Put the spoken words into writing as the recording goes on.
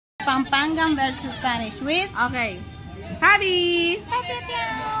Kapampangan versus Spanish with Okay. PABBY.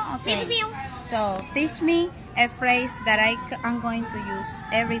 Okay. So teach me a phrase that I'm going to use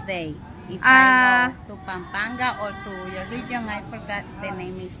every day. If I go to Pampanga or to your region, I forgot the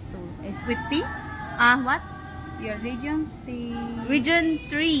name is it's with T. What? Your region? T. Region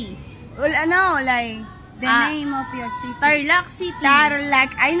 3. Well, no, like the name of your city. Tarlac City. Tarlac.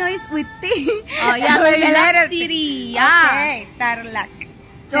 I know it's with T. Oh yeah, With the letter Tarlac T. City. Yeah. Okay, Tarlac.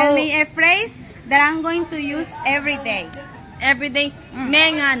 So, Tell me a phrase that I'm going to use every day. Everyday.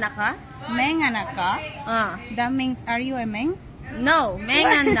 Mengan naka? Mengan ka? That means, are you a men? No.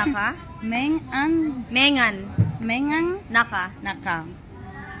 Mengan naka? Mengan. Mengan Naka. naka.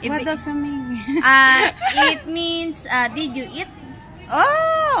 What does that mean? It means, did you eat?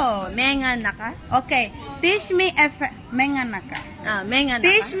 Oh! Mengan naka? Okay. Teach me a mengan naka. Mengan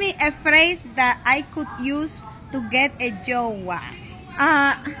naka? Teach me a phrase that I could use to get a jowa.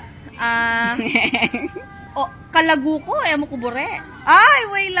 Oh, kalagu ko, mo kubure. Ay,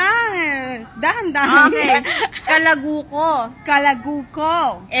 wait lang. Dahan-dahan. Okay. Kalagu ko. Kalagu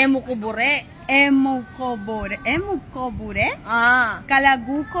ko. Mo kubure. Emo kobure. Emo kobure?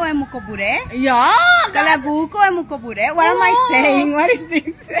 Kalagu ko emo kobure? Yeah! Kalagu ko emo kobure? What am I saying? What is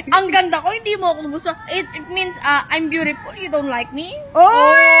this? Ang ganda ko, hindi mo ako gusto. It means, I'm beautiful, you don't like me?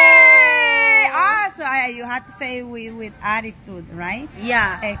 Oh! So you have to say with attitude, right?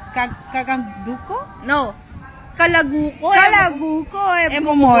 Yeah. Kaganduko? No. Kalagu ko. Kalagu ko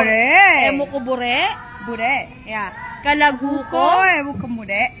emo kumore. Emo kubure. Bure. Yeah. Kalagu ko. Emo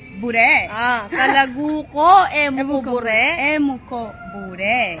kumure. Bure. Kalagu ko emo kubure. Emo ko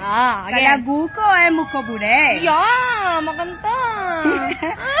bure. Again. Kalagu ko emo ko bure. Yeah, maganda.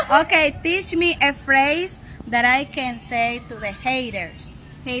 Okay, teach me a phrase that I can say to the haters.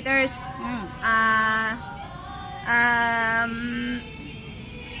 Haters.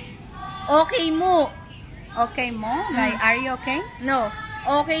 Okay mo. Okay mo? Like, are you okay? No.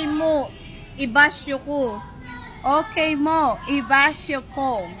 Okay mo. Ibasyo ko. Okay mo. Ibasyo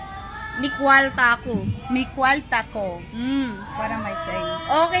ko. Mikwalta ko. Mikwalta ko. What am I saying?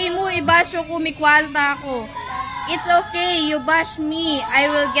 Okay mo. Ibasyo ko. Mikwalta ko. It's okay. You bash me. I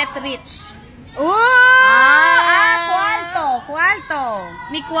will get rich. Cuarto. Cuarto.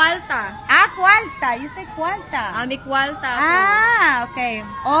 Mikwalta. Cuarta. You say cuarta. Mikwalta ko. Okay.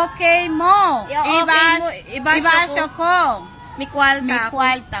 Okay mo. Ibasyo ko. Mikwalta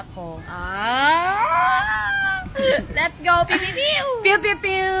ko. Let's go, pew pew pew. Pew pew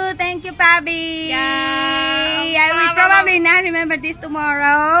pew. Thank you, PABBY. Yeah. I will probably not remember this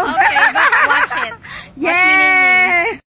tomorrow. Okay, but watch it. Yeah.